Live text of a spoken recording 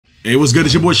Hey, what's good?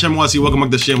 It's your boy Shamnyc. Welcome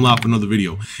back to Sham Live for another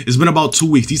video. It's been about 2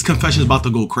 weeks. These confessions about to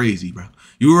go crazy, bro.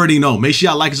 You already know. Make sure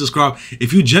y'all like and subscribe.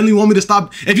 If you genuinely want me to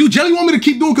stop, if you genuinely want me to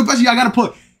keep doing confessions, y'all gotta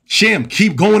put Sham,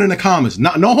 keep going in the comments.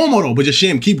 Not no homo though, but just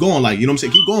Sham, keep going. Like, you know what I'm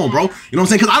saying? Keep going, bro. You know what I'm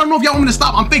saying? Because I don't know if y'all want me to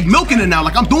stop. I'm fake milking it now.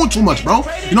 Like, I'm doing too much, bro. You know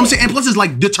what I'm saying? And plus, it's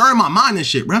like deterring my mind and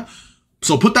shit, bro.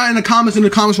 So put that in the comments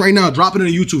right now. Drop it in a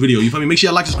YouTube video. You feel me? Make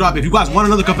sure you like, subscribe. If you guys want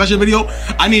another confession video,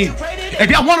 if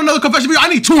y'all want another confession video, I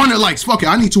need 200 likes. Fuck it,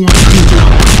 I need 200.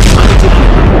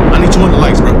 I need 200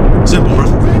 likes, bro. Simple, bro.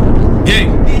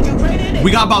 Gang, we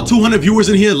got about 200 viewers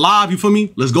in here live. You feel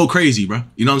me? Let's go crazy, bro.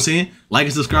 You know what I'm saying? Like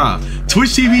and subscribe.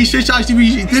 Twitch TV, Shit Shots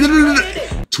TV,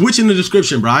 Twitch in the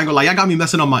description, bro. I ain't gonna lie, y'all got me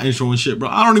messing up my intro and shit, bro.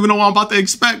 I don't even know what I'm about to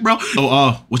expect, bro.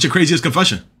 So, what's your craziest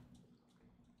confession?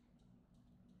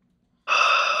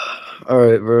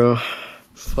 Alright, bro.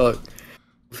 Fuck.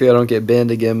 Hopefully I don't get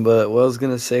banned again, but what I was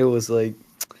gonna say was, like,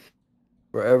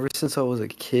 bro, ever since I was a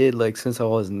kid, like, since I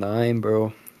was 9,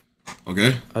 bro.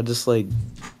 Okay. I just, like,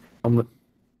 I'm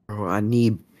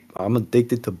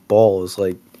addicted to balls,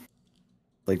 like,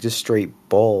 just straight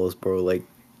balls, bro. Like,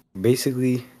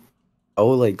 basically, I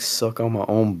would, like, suck on my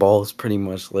own balls, pretty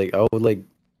much. Like, I would, like,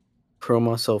 curl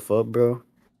myself up, bro.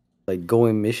 Like,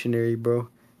 going missionary, bro.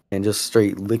 And just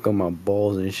straight lick on my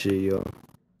balls and shit, yo.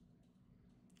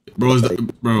 Bro,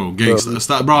 bro, gang,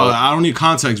 stop, bro. I don't need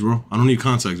context, bro. I don't need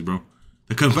context, bro.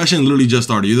 The confession literally just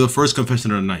started. You're the first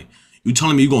confession of the night. You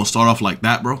telling me you gonna start off like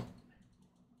that, bro?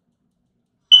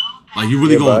 Like, you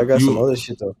really gonna? I got some other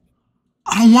shit though.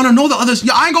 I don't want to know the others.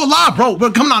 Yeah, I ain't gonna lie, bro.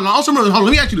 But come on, also, hold on,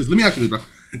 let me ask you this. Bro.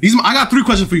 I got 3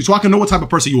 questions for you, so I can know what type of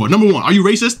person you are. Number 1, are you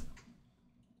racist?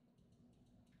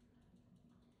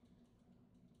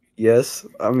 Yes,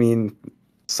 I mean,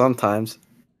 sometimes.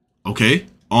 Okay.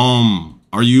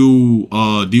 Are you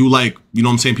do you like, you know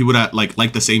what I'm saying, people that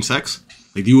like the same sex?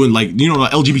 Like, do you and, like, you know,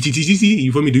 like LGBTTC,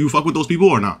 you feel me? Do you fuck with those people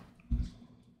or not?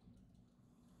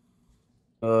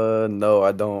 No,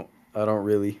 I don't. I don't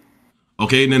really.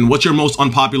 Okay, and then what's your most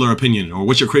unpopular opinion, or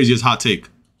what's your craziest hot take?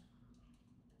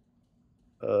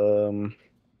 What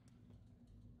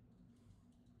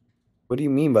do you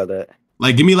mean by that?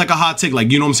 Like, give me like a hot take,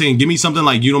 like, you know what I'm saying? Give me something,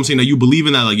 like, you know what I'm saying, that you believe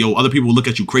in, that, like, yo, other people will look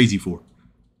at you crazy for.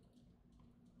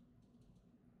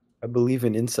 I believe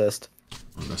in incest.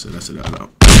 Oh, that's it.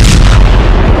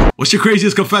 What's your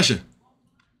craziest confession?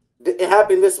 It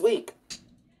happened this week.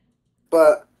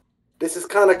 But this is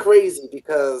kind of crazy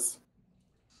because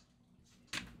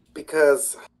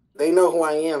they know who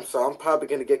I am, so I'm probably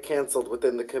going to get canceled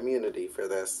within the community for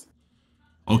this.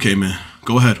 Okay, man.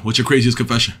 Go ahead. What's your craziest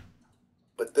confession?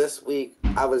 But this week,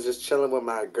 I was just chilling with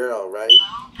my girl, right?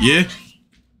 Yeah?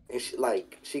 And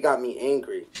she got me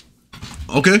angry.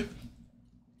 Okay.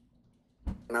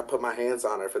 And I put my hands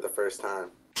on her for the first time.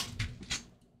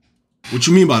 What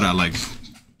you mean by that? Like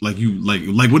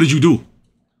what did you do?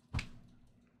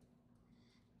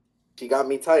 She got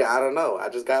me tight. I don't know. I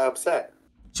just got upset.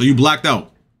 So you blacked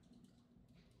out?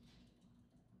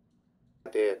 I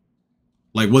did.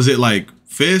 Like, was it like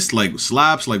fists, like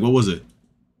slaps? Like, what was it?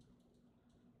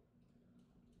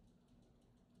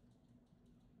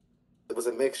 It was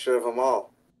a mixture of them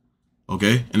all.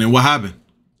 Okay. And then what happened?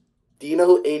 Do you know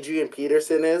who Adrian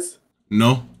Peterson is?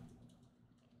 No.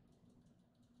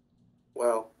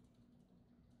 Well,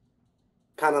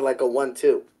 kind of like a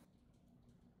 1-2.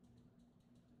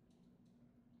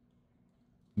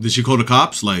 Did she call the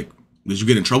cops? Like, did you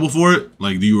get in trouble for it?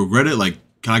 Like, do you regret it? Like,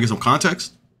 can I get some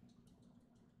context?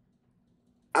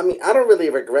 I mean, I don't really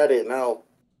regret it, no.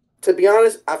 To be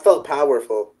honest, I felt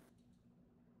powerful.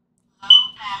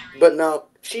 But no,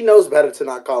 she knows better to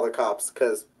not call the cops,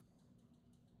 because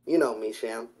you know me,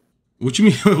 Sham. What you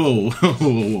mean? Whoa.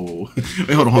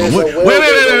 Wait, hold on. Wait.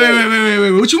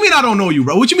 What you mean I don't know you,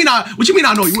 bro? What you mean I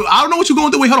know you? I don't know what you're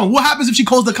going through. Wait, hold on. What happens if she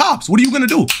calls the cops? What are you gonna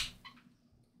do?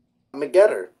 I'm gonna get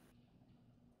her.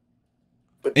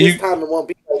 But this time it won't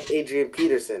be like Adrian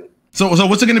Peterson. So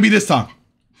what's it gonna be this time?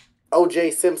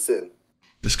 O.J. Simpson.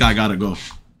 This guy gotta go.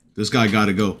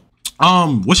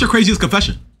 What's your craziest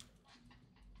confession?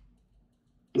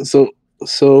 So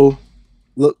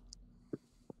look,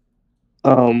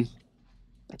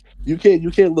 you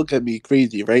can't look at me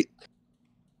crazy, right?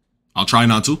 I'll try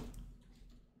not to.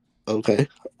 Okay.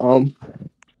 So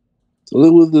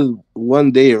it was this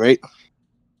one day, right?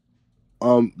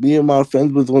 Me and my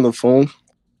friends was on the phone,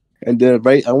 and then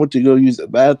I went to go use the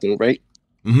bathroom, right?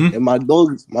 Mm-hmm. And my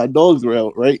dogs were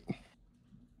out, right?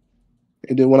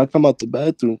 And then when I come out the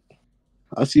bathroom,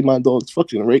 I see my dogs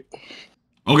fucking, right?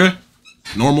 Okay.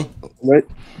 Normal. Right?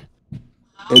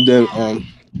 And then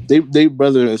they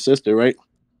brother and sister, right?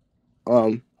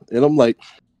 And I'm like,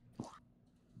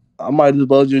 I might as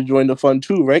well just join the fun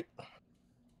too, right?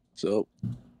 So,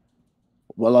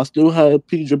 while I still had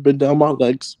pee dripping down my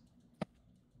legs,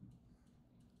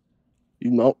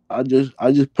 I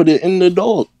just put it in the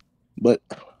dog, but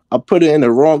I put it in the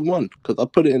wrong one because I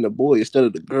put it in the boy instead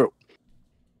of the girl.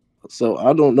 So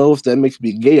I don't know if that makes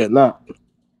me gay or not.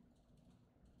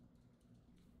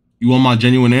 You want my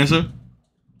genuine answer?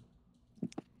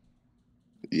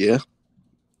 Yeah.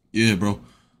 Yeah, bro.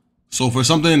 So for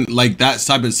something like that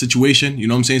type of situation, you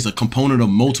know what I'm saying? It's a component of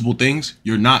multiple things.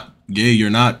 You're not gay, you're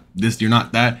not this, you're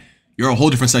not that. You're a whole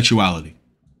different sexuality.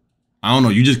 I don't know.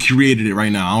 You just created it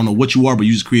right now. I don't know what you are, but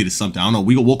you just created something. I don't know.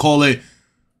 We'll call it.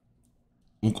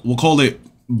 We'll call it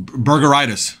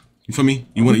burgeritis. You feel me?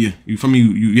 You want to? You feel me?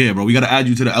 Yeah, bro. We gotta add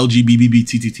you to the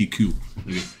LGBTQ.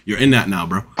 You're in that now,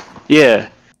 bro. Yeah.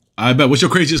 I bet. What's your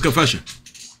craziest confession?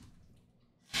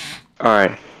 All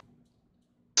right.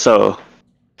 So,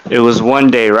 it was one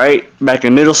day, right? Back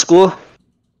in middle school.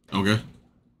 Okay.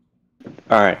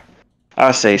 All right.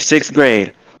 I'll say 6th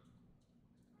grade.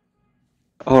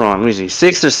 Hold on, let me see.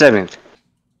 6th or 7th.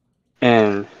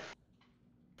 And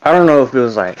I don't know if it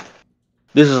was like,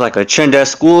 this was like a trend at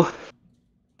school.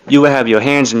 You would have your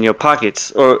hands in your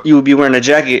pockets, or you would be wearing a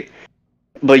jacket,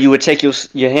 but you would take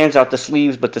your hands out the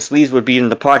sleeves, but the sleeves would be in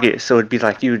the pocket. So it'd be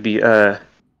like you would be,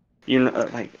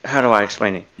 like, how do I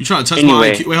explain it? You trying to test my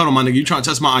IQ? Wait, hold on, my nigga. You trying to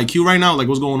test my IQ right now? Like,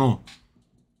 what's going on?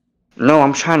 No,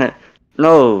 I'm trying to.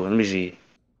 No, let me see.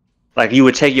 Like, you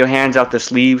would take your hands out the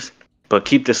sleeves, but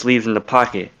keep the sleeves in the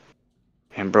pocket.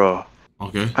 And bro,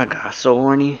 okay, I got so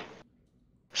horny.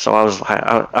 So I was like,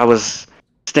 I was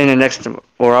standing next to,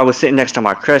 or I was sitting next to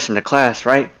my crush in the class,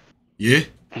 right? Yeah.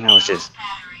 And I was just,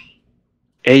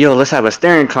 hey yo, let's have a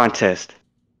staring contest.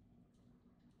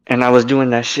 And I was doing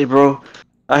that shit, bro.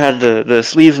 I had the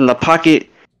sleeves in the pocket,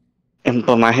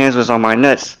 but my hands was on my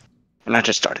nuts, and I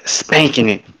just started spanking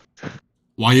it.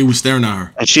 Why you was staring at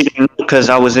her? And she didn't know because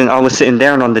I was sitting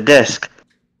down on the desk.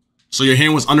 So your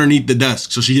hand was underneath the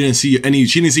desk, so she didn't see any.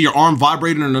 She didn't see your arm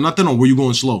vibrating or nothing, or were you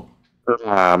going slow?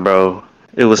 Nah, bro,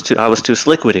 I was too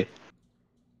slick with it.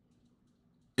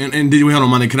 And did you hold on,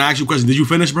 man? Can I ask you a question? Did you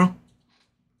finish, bro?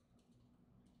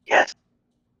 Yes.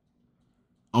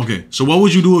 Okay, so what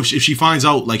would you do if she finds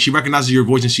out, like she recognizes your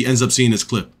voice and she ends up seeing this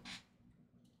clip?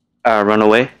 Run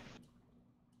away.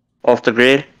 Off the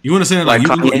grid. You understand? Like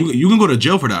you can go to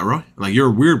jail for that, bro. Like you're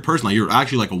a weird person. Like you're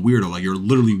actually like a weirdo. Like you're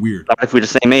literally weird. Not if we're the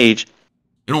same age.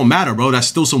 It don't matter, bro. That's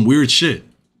still some weird shit.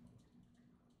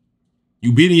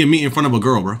 You beating your meat in front of a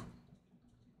girl, bro,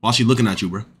 while she looking at you,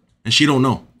 bro, and she don't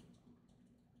know.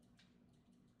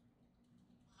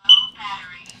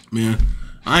 Man,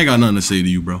 I ain't got nothing to say to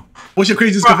you, bro. What's your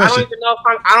craziest confession? I don't even know if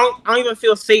I don't even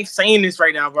feel safe saying this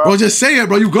right now, bro. Bro, just say it,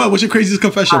 bro. You good? What's your craziest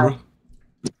confession, bro?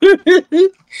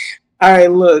 All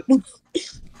right, look.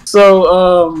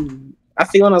 So, I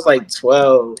think when I was like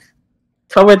 12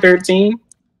 or 13,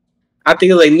 I think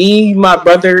it was like me, my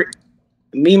brother,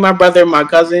 my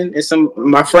cousin, and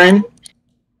my friend.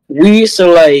 We used to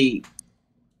like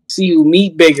see who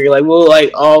meat bigger. Like we'll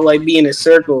like all like be in a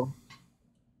circle.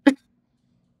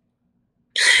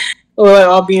 We'll like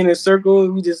all be in a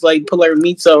circle. We just like pull our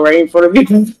meats out right in front of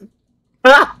you.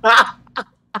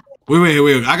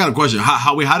 Wait. I got a question.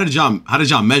 How did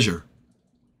y'all measure?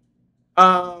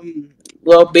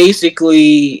 Well,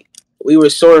 basically, we were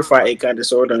sword fighting kind of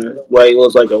sort of. Like it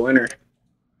was like a winner.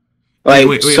 Like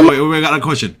wait. I got a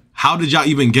question. How did y'all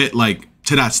even get like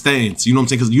to that stance? You know what I'm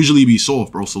saying? Because usually be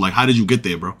soft, bro. So like, how did you get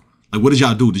there, bro? Like, what did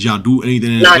y'all do? Did y'all do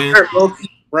anything in advance? Not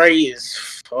right as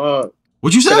fuck.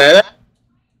 What you said?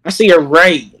 I see you're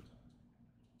right.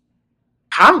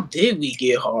 How did we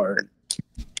get hard?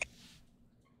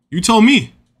 You told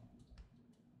me.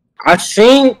 I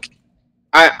think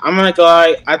I'm not gonna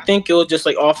lie. I think it was just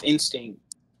like off instinct.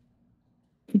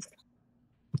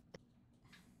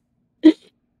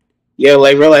 Yeah,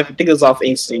 like real life. I think it was off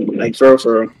instinct. Like for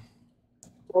real.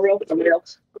 For real.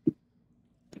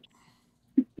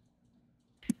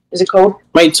 Is it cold?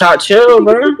 Wait, chill,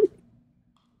 bro.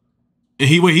 And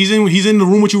he's in the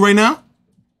room with you right now?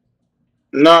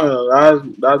 No,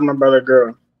 that was my brother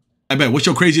girl. I bet. What's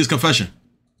your craziest confession?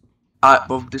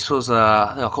 Well, this was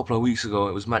I think a couple of weeks ago.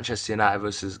 It was Manchester United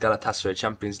versus Galatasaray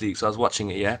Champions League. So I was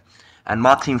watching it, yeah, and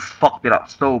my team fucked it up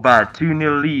so bad.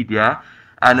 2-0 lead, yeah,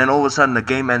 and then all of a sudden the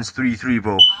game ends 3-3,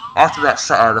 bro. After that,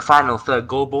 the final third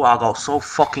goal, bro, I got so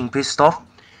fucking pissed off.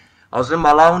 I was in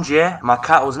my lounge, yeah, my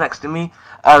cat was next to me.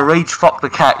 I rage fucked the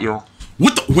cat, yo.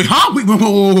 What the? Wait, huh? Wait,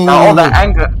 whoa. Now, all that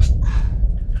anger.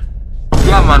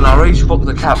 Yeah, man, I rage fucked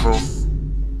the cat, bro.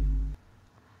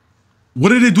 What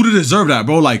did they do to deserve that,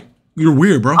 bro? Like, you're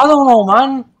weird, bro. I don't know,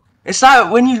 man. It's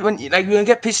like when you like you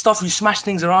get pissed off, you smash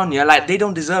things around you. Like they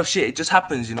don't deserve shit. It just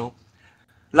happens, you know.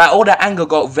 Like all that anger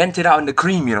got vented out in the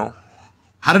cream, you know.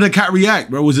 How did the cat react,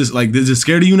 bro? Was this like, is it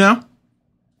scared of you now?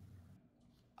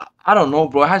 I don't know,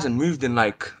 bro. It hasn't moved in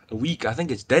like a week. I think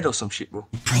it's dead or some shit, bro.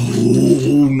 Bro,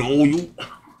 no, you.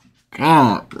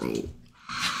 God, bro.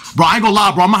 Bro, I ain't gonna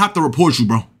lie, bro. I'm gonna have to report you,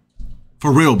 bro.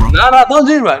 For real, bro. Nah, don't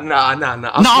do that. Nah.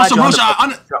 I'm some real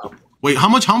shit. Wait, how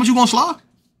much you gonna slide?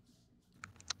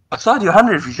 I slide you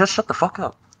 100 if you just shut the fuck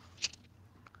up.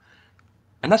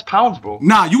 And that's pounds, bro.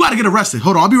 Nah, you gotta get arrested.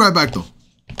 Hold on, I'll be right back though.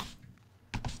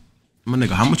 My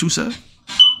nigga, how much you said?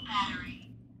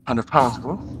 100 pounds,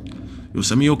 bro. Yo,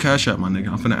 send me your cash app, my nigga.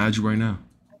 I'm finna add you right now.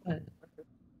 What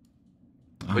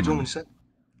do you want me to say?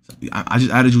 I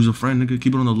just added you as a friend, nigga.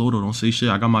 Keep it on the low though. Don't say shit.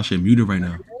 I got my shit muted right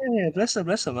now. Yeah, bless him,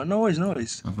 man. No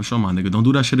worries. For sure, my nigga. Don't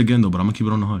do that shit again though, but I'm gonna keep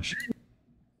it on the hush.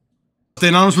 Stay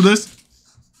anonymous for this?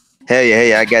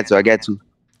 Hey, I got to.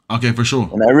 Okay, for sure.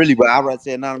 And I really, but I'd rather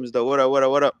say anonymous though. What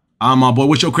up? My boy,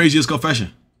 what's your craziest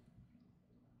confession?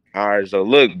 All right, so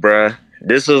look, bruh.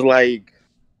 This was like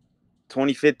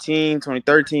 2015,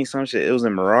 2013, some shit. It was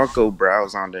in Morocco, bro. I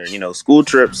was on there, school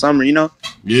trip, summer,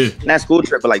 Yeah. Not school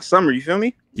trip, but like summer, you feel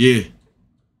me? Yeah.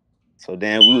 So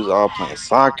then we was all playing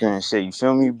soccer and shit, you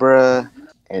feel me, bruh?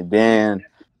 And then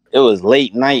it was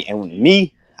late night, and with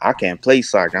me, I can't play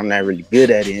soccer. I'm not really good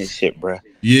at it and shit, bruh.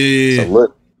 Yeah. So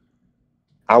look,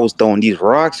 I was throwing these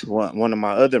rocks, one of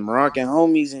my other Moroccan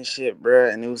homies and shit,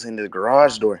 bruh, and it was in the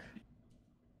garage door.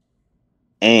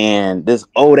 And this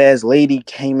old ass lady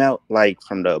came out like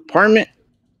from the apartment,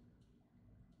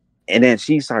 and then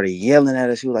she started yelling at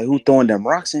us. She was like, "Who throwing them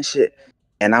rocks and shit?"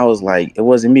 And I was like, "It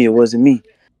wasn't me."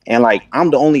 And like,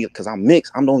 I'm the only, cause I'm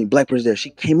mixed. I'm the only black person there.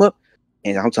 She came up,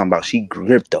 and I'm talking about she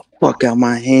gripped the fuck out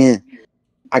my hand.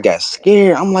 I got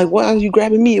scared. I'm like, "Why are you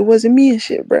grabbing me? It wasn't me and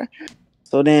shit, bro."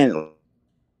 So then,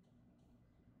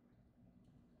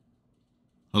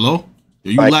 hello?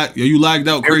 You lagged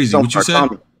out crazy. What you said?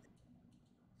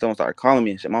 Someone started calling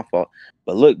me and shit. My fault.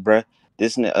 But look, bruh,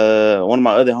 this one of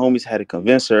my other homies had to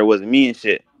convince her it wasn't me and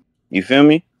shit. You feel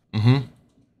me? Mm-hmm.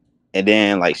 And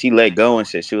then like she let go and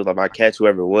shit. She was like, if I catch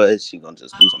whoever it was, she gonna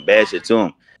just do some bad shit to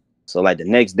him. So like the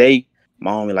next day,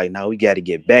 my homie like, "No, we gotta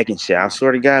get back and shit." I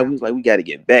swear to God, we was like, we gotta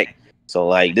get back. So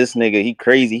like this nigga, he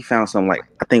crazy. He found some like,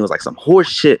 I think it was like some horse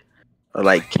shit or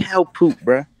like cow poop,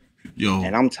 bruh. Yo.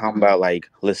 And I'm talking about like,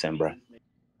 listen, bruh.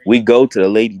 We go to the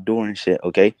lady door and shit,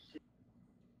 okay?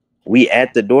 We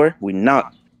at the door, we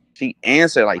knock. She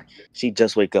answered like she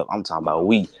just wake up. I'm talking about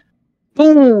we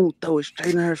boom, throw it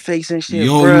straight in her face and shit.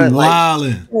 Yo, bruh. you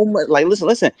wildin'. So much, like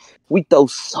listen. We throw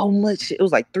so much shit. It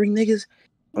was like 3 niggas.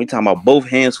 We talking about both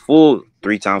hands full,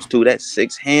 3 times 2. That's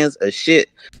 6 hands of shit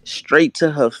straight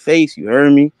to her face. You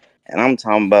heard me? And I'm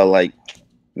talking about like,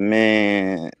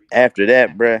 man. After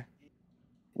that, bruh,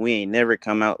 we ain't never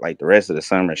come out like the rest of the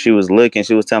summer. She was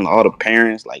telling all the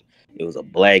parents like it was a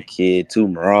black kid, 2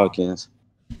 Moroccans,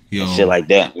 and shit like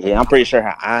that. Yeah, I'm pretty sure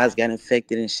her eyes got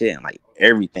infected and shit and like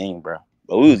everything, bro.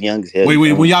 But we was young as hell. Wait,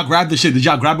 when y'all grabbed the shit, did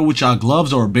y'all grab it with y'all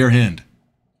gloves or a bare hand?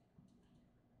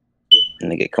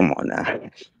 Nigga, come on now.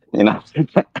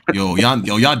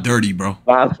 Y'all dirty, bro.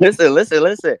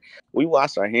 Listen. We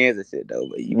washed our hands and shit though,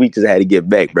 but we just had to get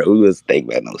back, bro. We was thinking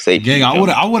about no safety. Gang, I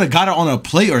would have got it on a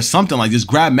plate or something, like just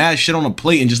grab mad shit on a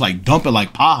plate and just like dump it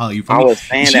like paha. You feel me? I was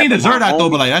saying she didn't deserve that though,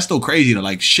 but like that's still crazy to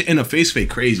like shit in the face fake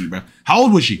crazy, bro. How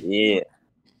old was she? Yeah,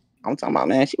 I'm talking about,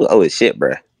 man, she was old as shit,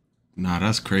 bro. Nah,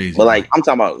 that's crazy. But like, I'm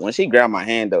talking about when she grabbed my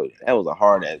hand though, that was a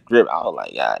hard ass grip. I was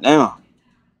like, God damn.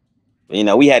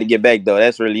 But, we had to get back though.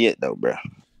 That's really it though, bro.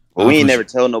 But we ain't never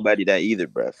tell nobody that either,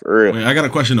 bro. For real. Wait, I got a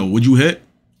question though. Would you hit?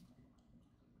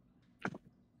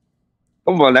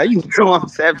 Come on now, you know I'm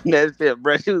sapping that shit,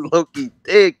 bro. She was low-key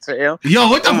thick, Sam. Yo,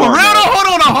 what the for real?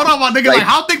 Hold on, my nigga. Like,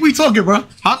 how thick we talking, bro?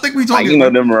 How thick we talking?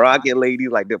 Like, the Moroccan ladies,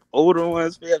 like the older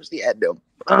ones, fam. She had them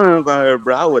buns on her,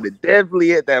 bro. I would have definitely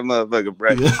hit that motherfucker,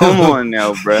 bro. Come on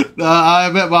now, bro. Nah,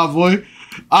 I bet my boy.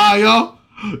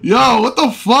 Yo, what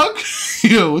the fuck?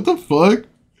 Yo, what the fuck?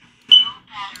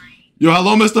 Yo,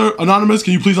 hello, Mr. Anonymous.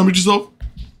 Can you please unmute yourself?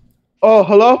 Oh,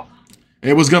 hello?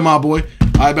 Hey, what's good, my boy?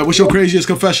 I bet. What's your craziest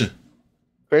confession?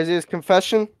 Craziest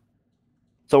confession?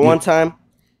 So one time,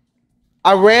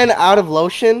 I ran out of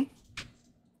lotion.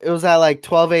 It was at like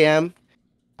 12 a.m.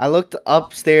 I looked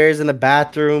upstairs in the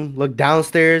bathroom, looked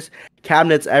downstairs,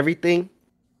 cabinets, everything.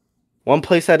 One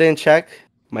place I didn't check,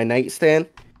 my nightstand.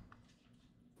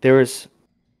 There was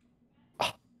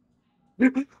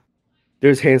hand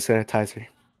sanitizer.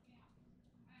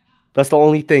 That's the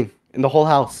only thing in the whole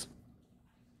house.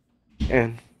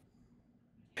 And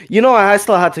I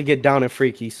still had to get down and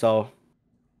freaky, so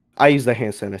I used the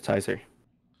hand sanitizer.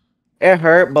 It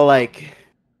hurt, but like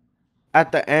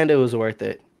at the end, it was worth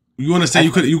it. You understand?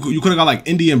 You could have got like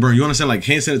Indian burn. You understand? Like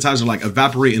hand sanitizer like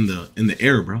evaporate in the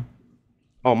air, bro.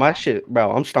 Oh my shit,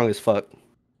 bro! I'm strong as fuck.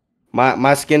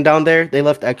 My skin down there, they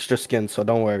left extra skin, so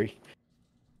don't worry.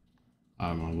 All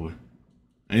right, my boy.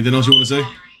 Anything else you want to say?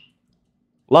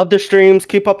 Love the streams.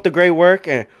 Keep up the great work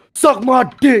and suck my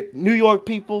dick, New York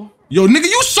people. Yo, nigga,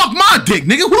 you suck my dick,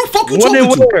 nigga. Who the fuck you When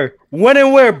talking and where? to? When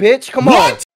and where, bitch? Come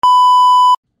on.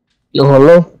 Yo,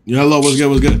 hello. Yeah, hello. What's good?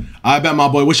 What's good? I bet, my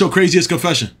boy. What's your craziest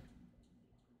confession?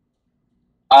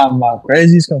 My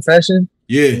craziest confession.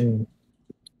 Yeah.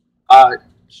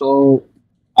 So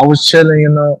I was chilling, you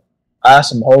know. I asked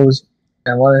some hoes,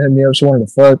 and one hit me up. She wanted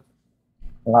to fuck.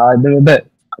 And I did a bet.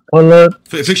 Pull up.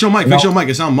 Fix your mic. Fix your mic.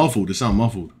 It sound muffled. It sound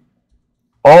muffled.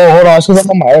 Oh, hold on. It's because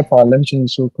I'm on my AirPod. Let me change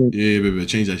this real quick. Yeah, baby.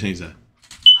 Change that. Change that.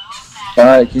 All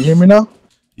right. Can you hear me now?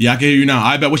 Yeah, I can hear you now.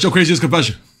 I bet. What's your craziest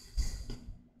confession?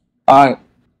 All right.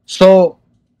 So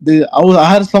I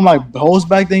had some like hoes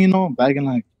back then, you know, back in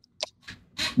like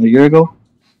a year ago,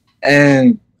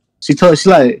 and she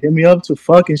like hit me up to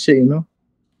fuck and shit, you know.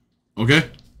 Okay.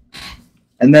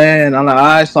 And then I'm like, all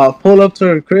right, so I pull up to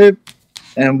her crib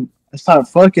and I start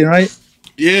fucking, right?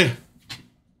 Yeah.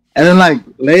 And then like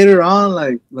later on,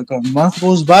 like a month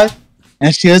goes by,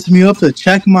 and she hits me up to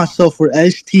check myself for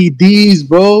STDs,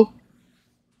 bro.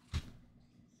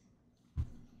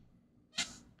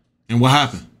 And what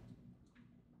happened?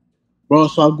 Bro,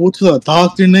 so I go to the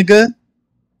doctor, nigga,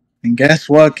 and guess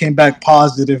what? Came back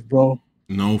positive, bro.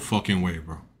 No fucking way,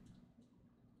 bro.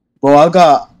 Bro, I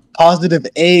got positive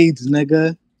AIDS,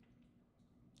 nigga.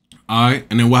 All right.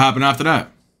 And then what happened after that?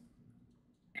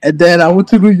 And then I went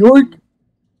to New York.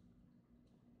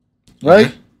 Right?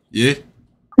 Okay. Yeah.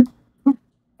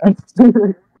 I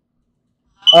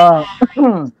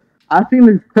seen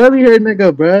this curly hair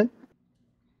nigga, bro.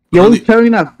 Yo, he's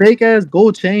carrying that fake ass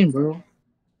gold chain, bro.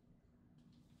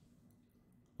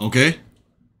 Okay.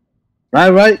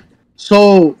 Right.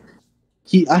 So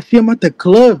I see him at the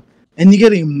club, and he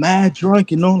getting mad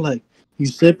drunk, you know, like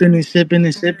he's sipping and sipping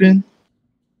and sipping,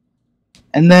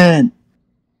 and then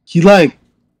he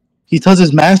tells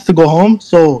his man to go home,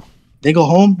 so they go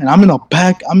home, and I'm in the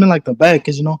back. I'm in like the back,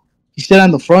 cause you know he sat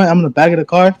in the front. I'm in the back of the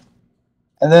car,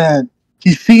 and then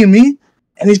he's seeing me,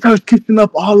 and he starts kissing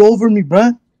up all over me,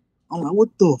 bruh. I'm like, what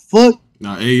the fuck?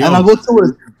 Nah, hey, yo. And I go to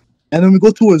his, and then we go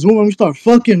to his room and we start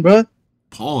fucking, bruh.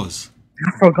 Pause.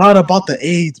 I forgot about the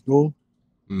AIDS, bro.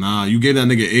 Nah, you gave that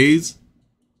nigga AIDS?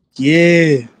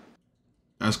 Yeah.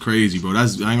 That's crazy, bro. I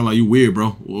ain't gonna lie, you weird, bro.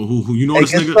 Who you know Hey,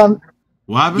 this guess nigga? what?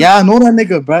 What happened? Yeah, I know that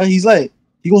nigga, bro. He's like,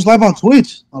 he goes live on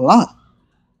Twitch a lot.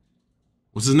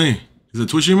 What's his name? Is it a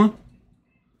Twitch streamer?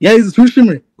 Yeah, he's a Twitch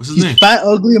streamer. What's his name? Fat,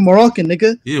 ugly, and Moroccan,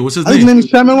 nigga. Yeah, what's his I think name? his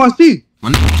name is Sham NYC.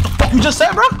 What the fuck you just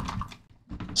said, bro?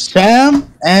 Sham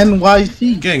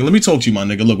NYC. Gang, let me talk to you, my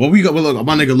nigga. Look, what we got? Look,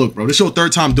 my nigga, look, bro. This your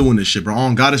third time doing this shit, bro.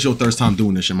 Oh, God, it's your third time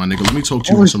doing this shit, my nigga. Let me talk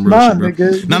to you on some real shit, bro.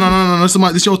 Nigga.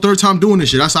 No. This your third time doing this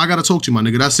shit. I gotta talk to you, my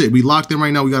nigga. That's it. We locked in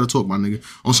right now. We gotta talk, my nigga,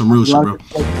 on some real shit, bro.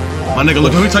 My nigga,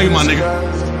 look, let me tell you, my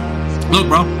nigga. Look,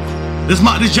 bro. This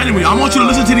genuine. I want you to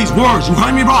listen to these words. You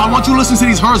heard me, bro? I want you to listen to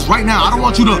these words right now. I don't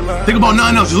want you to think about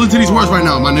nothing else. Just listen to these words right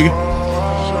now, my nigga.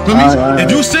 Feel me?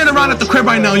 If you stand around at the crib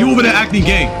right now, you over there acting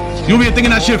gay. You over here thinking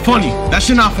that shit funny. That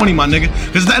shit not funny, my nigga.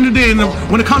 Because at the end of the day,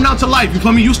 when it come down to life, you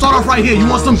feel me? You start off right here. You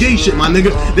want some gay shit, my nigga.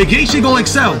 The gay shit gonna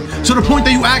excel to the point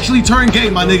that you actually turn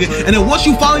gay, my nigga. And then once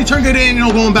you finally turn gay, there ain't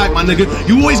no going back, my nigga.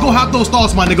 You always gonna have those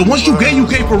thoughts, my nigga. Once you gay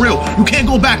for real. You can't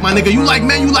go back, my nigga. You like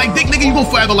men, you like dick, nigga. You gon'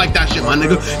 forever like that shit, my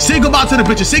nigga. Say goodbye to the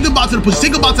bitches. Say goodbye to the pussy. Say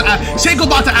goodbye to ass. Say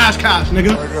goodbye to Ash Cash,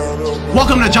 nigga.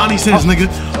 Welcome to Johnny Sins, nigga.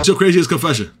 What's your craziest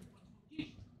confession?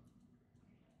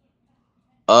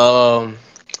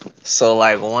 So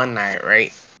like one night,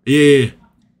 right? Yeah.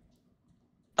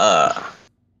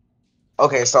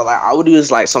 Okay, so like I would do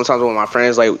this like sometimes with my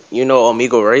friends, like you know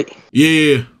Amigo, right?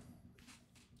 Yeah.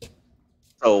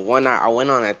 So one night I went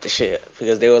on at the shit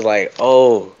because they was like,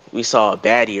 oh, we saw a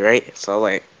baddie, right? So I was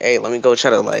like, hey, let me go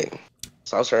try to like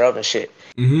sauce her up and shit.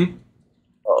 Mm-hmm.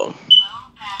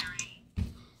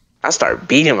 I started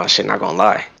beating my shit, not gonna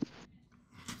lie.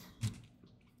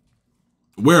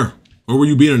 Where were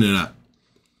you beating it at?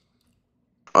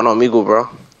 On Amigo, bro.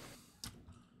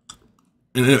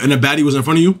 And the baddie was in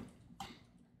front of you?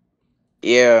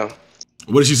 Yeah.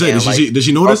 What did she say? And, Did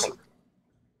she notice?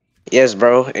 Yes,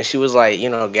 bro. And she was like, you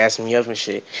know, gassing me up and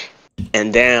shit.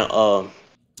 And then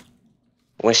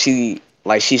when she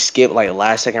skipped like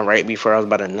last second right before I was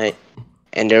about to nut.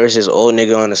 And there was this old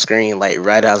nigga on the screen, like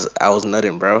right as I was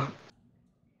nutting, bro.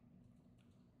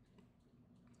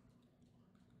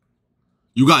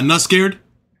 You got nut scared?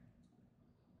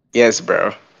 Yes,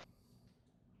 bro.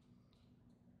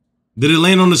 Did it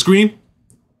land on the screen?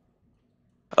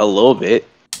 A little bit.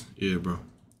 Yeah, bro.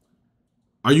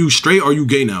 Are you straight or are you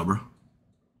gay now, bro?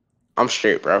 I'm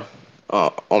straight, bro.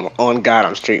 On God,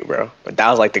 I'm straight, bro. But that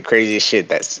was like the craziest shit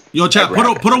that's Yo, chat, ever put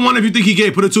happened. a 1 if you think he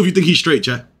gay. Put a 2 if you think he's straight,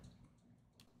 chat.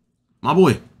 My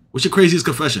boy, what's your craziest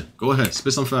confession? Go ahead,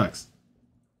 spit some facts.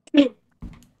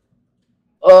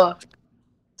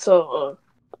 So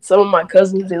some of my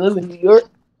cousins, they live in New York.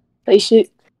 They shit.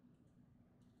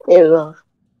 And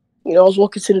I was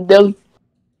walking to the deli,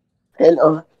 and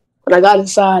when I got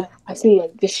inside, I seen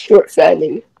like this short fat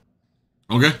nigga.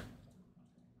 Okay.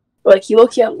 Like he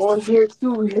low-key had long hair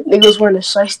too. Nigga was wearing a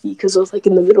shiesty because it was like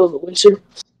in the middle of the winter.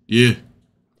 Yeah.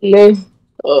 And then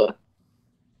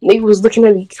nigga was looking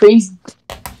at me crazy.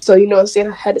 So you know what I'm saying?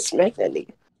 I had to smack that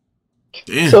nigga.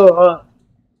 Damn. So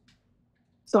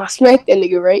I smacked that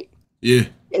nigga, right? Yeah.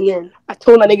 And then I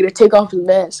told that nigga to take off his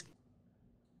mask.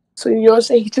 So you know what I'm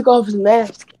saying? He took off his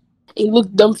mask. And he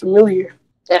looked dumb familiar.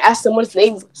 And I asked him what his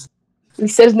name was. He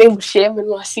said his name was Sham in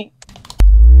my seat.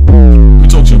 Let me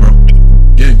talk to you, bro.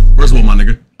 Yeah. First of all, my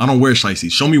nigga, I don't wear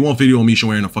shiesties. Show me one video of me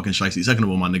wearing a fucking shiesty. Second of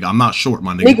all, my nigga, I'm not short,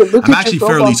 my nigga. I'm actually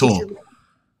fairly tall. Picture.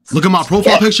 Look at my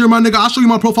profile picture, my nigga. I'll show you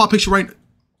my profile picture right now.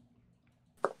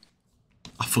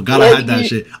 I forgot I had that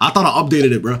shit. I thought I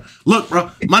updated it, bro. Look,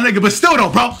 bro, my nigga, but still though,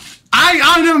 bro.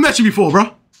 I ain't never met you before, bro.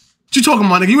 What you talking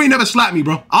about, nigga? You ain't never slapped me,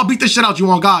 bro. I'll beat the shit out you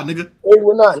on God, nigga. We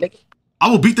will not, nigga. I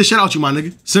will beat the shit out you, my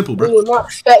nigga. Simple, bro. We will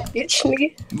not, fat bitch,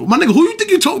 nigga. My nigga, who you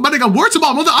think you talking about, nigga? Words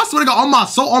about mother. I swear to God, on my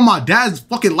soul, on my dad's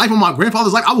fucking life, on my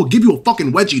grandfather's life, I will give you a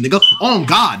fucking wedgie, nigga. On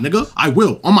God, nigga. I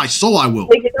will. On my soul, I will.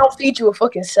 Nigga, don't feed you a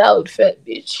fucking salad, fat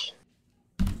bitch.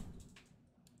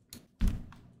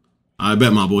 I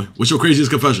bet, my boy. What's your craziest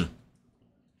confession?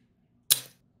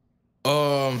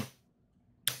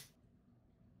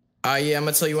 Yeah, I'm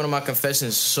gonna tell you one of my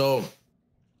confessions. So,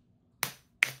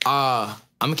 I'm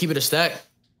gonna keep it a stack.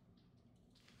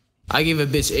 I gave a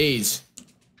bitch AIDS,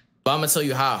 but I'm gonna tell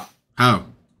you how. How?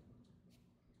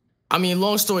 I mean,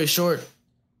 long story short,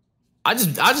 I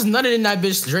just nutted in that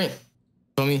bitch drink.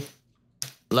 Feel me?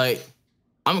 Like,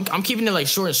 I'm keeping it like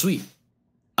short and sweet.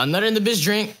 I nutted in the bitch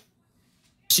drink.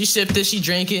 She sipped it. She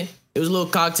drank it. It was a little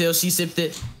cocktail. She sipped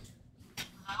it.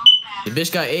 The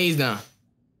bitch got AIDS now.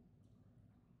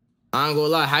 I ain't gonna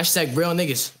lie. Hashtag real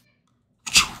niggas.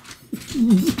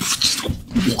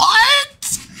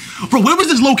 What? Bro, where was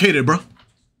this located, bro?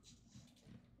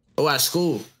 Oh, at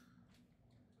school.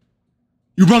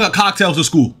 You brought out cocktails to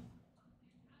school?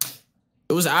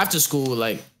 It was after school,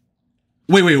 like.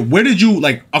 Wait, where did you,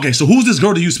 like, okay, so who's this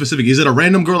girl to you specifically? Is it a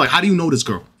random girl? Like, how do you know this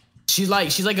girl? She's like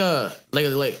a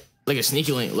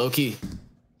sneaky link, low key.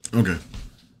 Okay.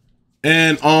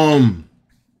 And,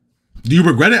 do you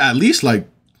regret it at least? Like,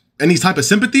 any type of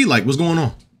sympathy? Like, what's going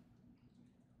on?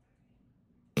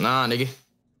 Nah, nigga.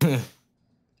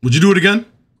 Would you do it again?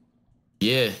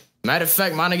 Yeah. Matter of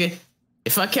fact, my nigga,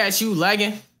 if I catch you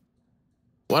lagging,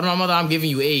 what my mother, I'm giving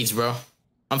you AIDS, bro.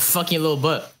 I'm fucking your little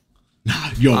butt.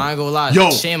 Nah, yo. I ain't gonna lie. Yo,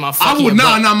 Shame, I'm I fucking would, your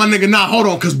butt. nah, my nigga, nah, hold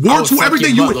on. Cause word to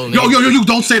everything you, yo,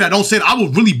 don't say that, don't say that. I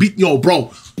would really beat, yo,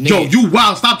 bro. Nigga, yo, you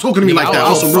wild, stop talking to me like that.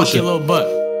 I'll some fuck real shit. your little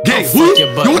butt. Gay, fuck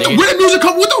your butt, yo, what the, where the music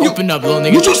come? What the, open up, little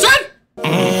nigga. What you said?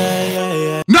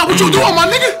 Nah, what you doing, my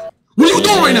nigga? What you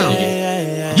doing right now?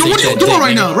 Yo, what are you doing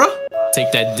right now, bro?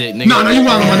 Take that dick, nigga. Nah, you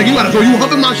wild, my nigga. You gotta go. You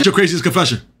humping my shit. Your craziest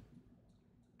confession.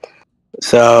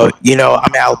 So,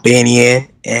 I'm Albanian,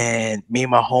 and me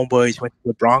and my homeboys went to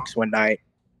the Bronx one night,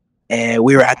 and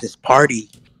we were at this party,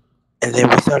 and then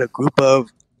we saw a group of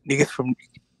niggas from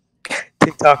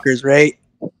TikTokers, right?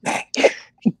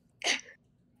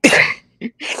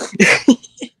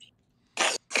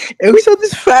 And we saw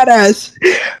this fat ass.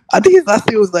 I think his last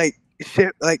name was like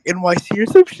shit, like NYC or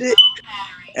some shit.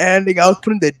 And nigga, I was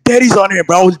putting the daddies on him,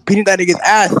 bro. I was beating that nigga's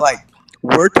ass, like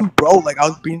word to bro. Like I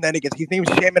was beating that nigga's. His name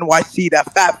was Sham NYC.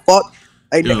 That fat fuck.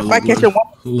 Like nigga, if I catch him,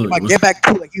 I get back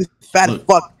to like he was fat as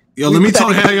fuck. Yo, let me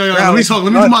talk. Yo, let me talk.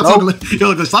 Let me do my talking.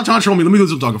 Yo, stop trying to troll me. Let me do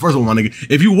some talking. First of all, my nigga,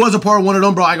 if you was a part of one of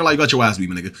them, bro, I ain't gonna lie, you got your ass beat,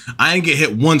 my nigga. I ain't get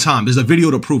hit one time. There's a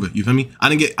video to prove it. You feel me? I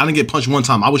didn't get punched one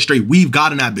time. I was straight weave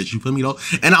God in that bitch. You feel me though?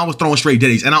 And I was throwing straight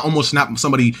daddies, and I almost snapped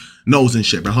somebody's nose and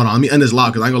shit, bro. Hold on, let me end this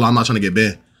live because I ain't gonna lie, I'm not trying to get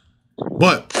banned.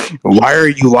 But why are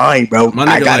you lying, bro?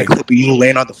 I got a clip of you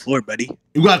laying on the floor, buddy.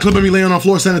 You got a clip of me laying on the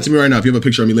floor? Send it to me right now. If you have a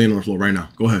picture of me laying on the floor right now,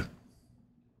 go ahead.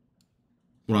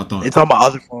 What I thought. It's on my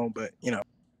other phone, but All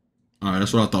right,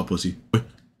 that's what I thought, pussy.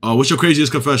 What's your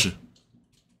craziest confession?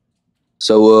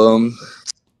 So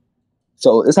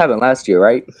this happened last year,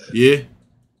 right? Yeah.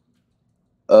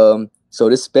 So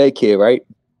this sped kid, right?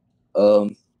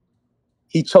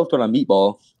 He choked on a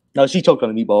meatball. No, she choked on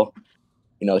a meatball,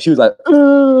 you know, she was like,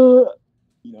 that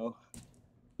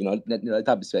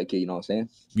type of sweat kid. You know what I'm saying?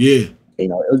 Yeah. You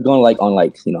know, it was going like on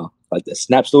like like the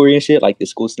Snap story and shit, like the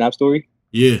school Snap story.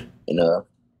 Yeah. And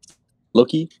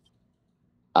Loki,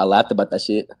 I laughed about that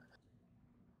shit.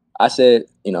 I said,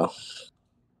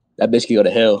 that bitch can go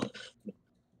to hell.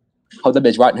 Hope that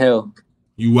bitch rot in hell.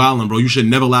 You wildin', bro. You should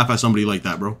never laugh at somebody like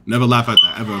that, bro. Never laugh at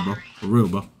that ever, bro. For real,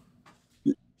 bro.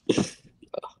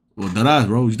 Well, that ass,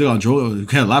 bro. You think I'm joking? You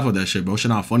can't laugh at that shit, bro. Shit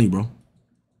not funny, bro.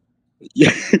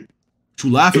 Yeah. What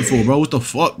you laughing for, bro? What the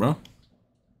fuck, bro?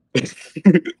 My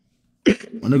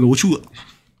nigga, what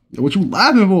you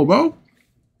laughing for, bro?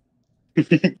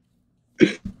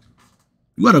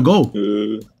 You gotta go.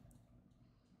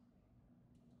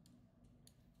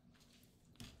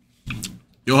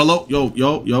 Yo, hello? Yo,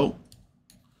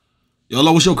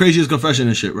 hello, what's your craziest confession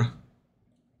and shit, bro?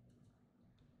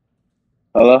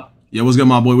 Hello? Yeah, what's good,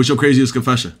 my boy? What's your craziest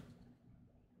confession?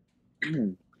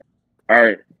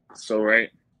 Alright. So right,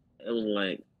 it was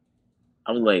like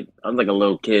I was like a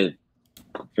little kid.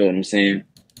 Feel what I'm saying?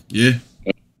 Yeah.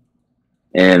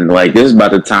 And like this is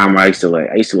about the time where I used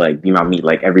to be my meat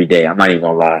like every day. I'm not even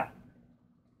gonna lie.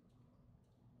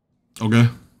 Okay.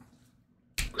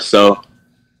 So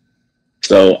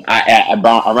I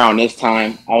around this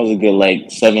time I was a good like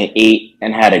 7, 8,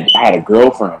 and I had a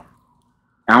girlfriend.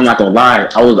 And I'm not gonna lie,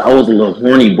 I was a little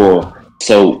horny boy.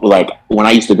 So like when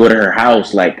I used to go to her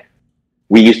house, like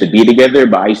we used to be together,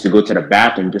 but I used to go to the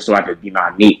bathroom just so I could be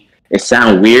my meat. It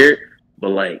sounds weird,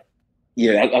 but like,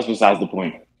 yeah, that's besides the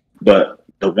point. But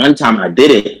the one time I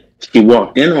did it, she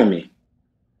walked in on me,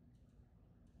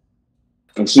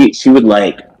 and she was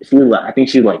like, I think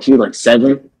she was like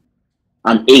 7.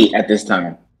 I'm 8 at this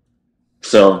time,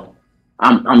 so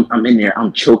I'm in there.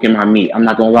 I'm choking my meat. I'm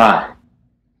not gonna lie.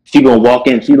 She gonna walk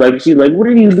in. She's like, what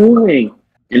are you doing?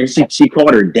 And then she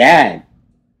called her dad.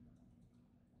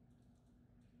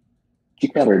 She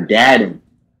called her dad,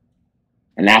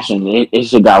 and that's when it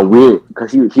shit got weird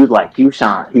because he was trying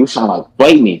to like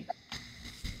fight me.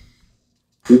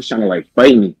 He was trying to like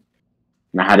fight me,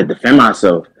 and I had to defend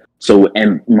myself. So,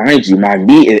 and mind you, my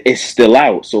meat is still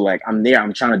out. So like I'm there,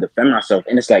 I'm trying to defend myself,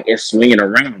 and it's like it's swinging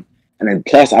around. And then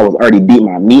plus I was already beat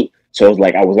my meat, so it was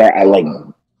like I like,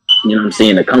 you know what I'm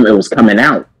saying? It was coming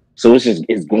out, so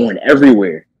it's going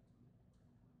everywhere.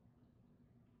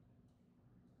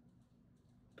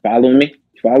 Following me?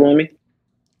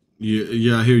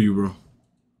 Yeah, I hear you, bro.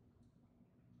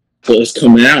 So it's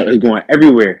coming out, it's going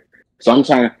everywhere. So in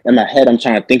my head, I'm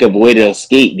trying to think of a way to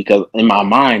escape because in my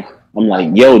mind, I'm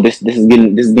like, yo, this is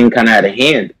getting kind of out of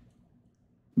hand.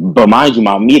 But mind you,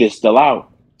 my meat is still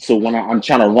out. So when I'm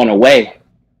trying to run away,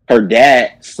 her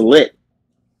dad slipped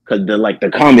because the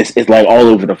cum is like all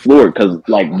over the floor. Because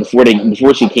like before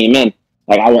she came in,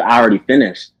 like I already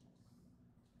finished.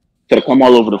 So to come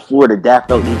all over the floor, the dad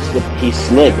felt he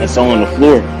slipped and fell on the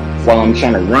floor while I'm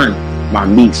trying to run. My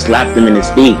meat slapped him in his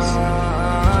face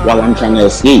while I'm trying to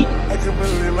escape.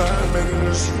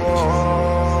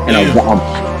 And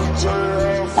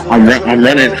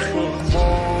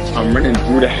I'm running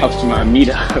through the house to my meat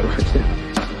out.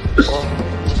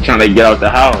 Trying to get out the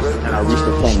house, and I reached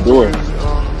the front door.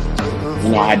 You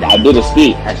know, I did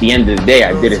escape. At the end of the day,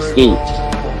 I did escape.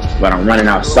 But I'm running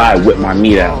outside with my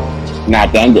meat out. Now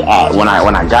at the end, when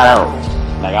I got out,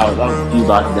 like I was a few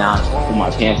blocks down, put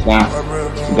my pants down,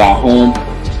 got home.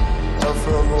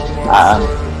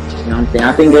 You know what I'm saying?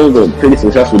 I think it was a pretty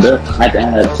successful day.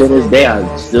 To this day,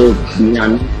 I still be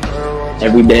on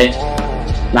every day.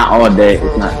 Not all day.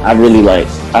 It's not. I really like.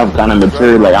 I've kind of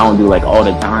matured. Like I don't do like all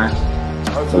the time,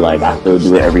 but like I still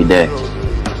do it every day.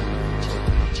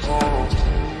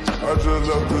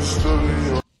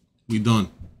 We done.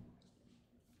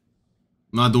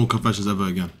 I'm not doing confessions ever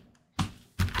again.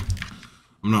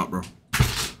 I'm not, bro.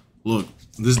 Look,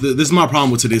 this is my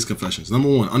problem with today's confessions. Number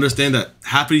one, understand that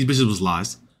half of these bitches was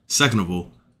lies. Second of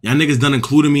all, y'all niggas done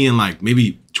including me in like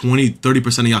maybe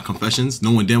 20-30% of y'all confessions.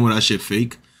 No one damn well that shit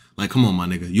fake. Like, come on, my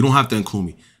nigga. You don't have to include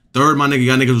me. Third, my nigga,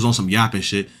 y'all niggas was on some yapping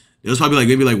shit. There was probably like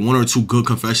maybe like 1 or 2 good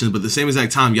confessions, but at the same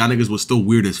exact time, y'all niggas was still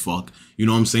weird as fuck. You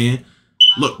know what I'm saying?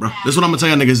 Look, bro, this is what I'm gonna tell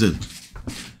y'all niggas is.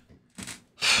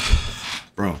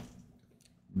 Bro,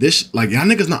 this, like, y'all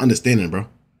niggas not understanding, bro.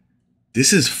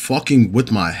 This is fucking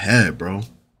with my head, bro.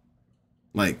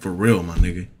 Like, for real, my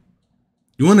nigga.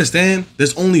 You understand?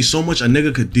 There's only so much a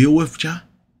nigga could deal with, y'all.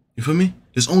 You feel me?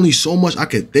 There's only so much I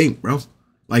could think, bro.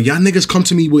 Like, y'all niggas come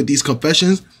to me with these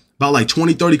confessions, about like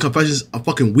 20, 30 confessions a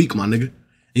fucking week, my nigga.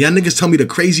 And y'all niggas tell me the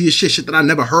craziest shit that I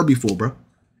never heard before, bro.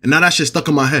 And now that shit stuck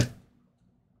in my head.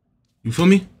 You feel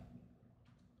me?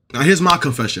 Now here's my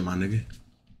confession, my nigga.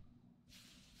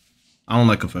 I don't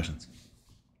like confessions.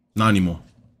 Not anymore.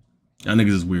 Y'all niggas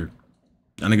is weird.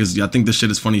 Y'all niggas, y'all think this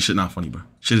shit is funny. Shit not funny, bro.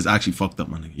 Shit is actually fucked up,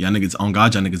 my nigga. Y'all niggas, on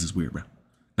God, y'all niggas is weird, bro.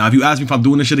 Now, if you ask me if I'm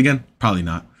doing this shit again, probably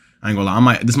not. I ain't gonna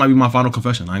lie. This might be my final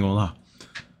confession. I ain't gonna lie.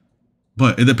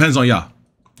 But it depends on y'all.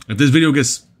 If this video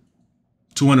gets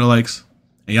 200 likes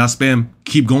and y'all spam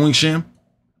keep going Sham,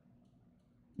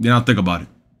 then I'll think about it.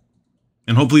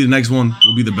 And hopefully the next one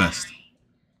will be the best.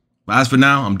 But as for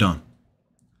now, I'm done.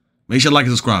 Make sure to like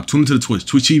and subscribe. Tune into the Twitch.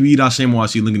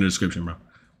 twitch.tv.shamnyc, link in the description, bro.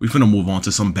 We finna move on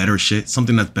to some better shit.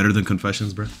 Something that's better than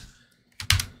confessions, bro.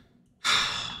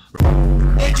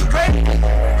 Did you pray?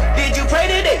 Did you pray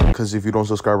today? Because if you don't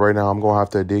subscribe right now, I'm gonna have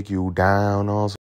to dig you down on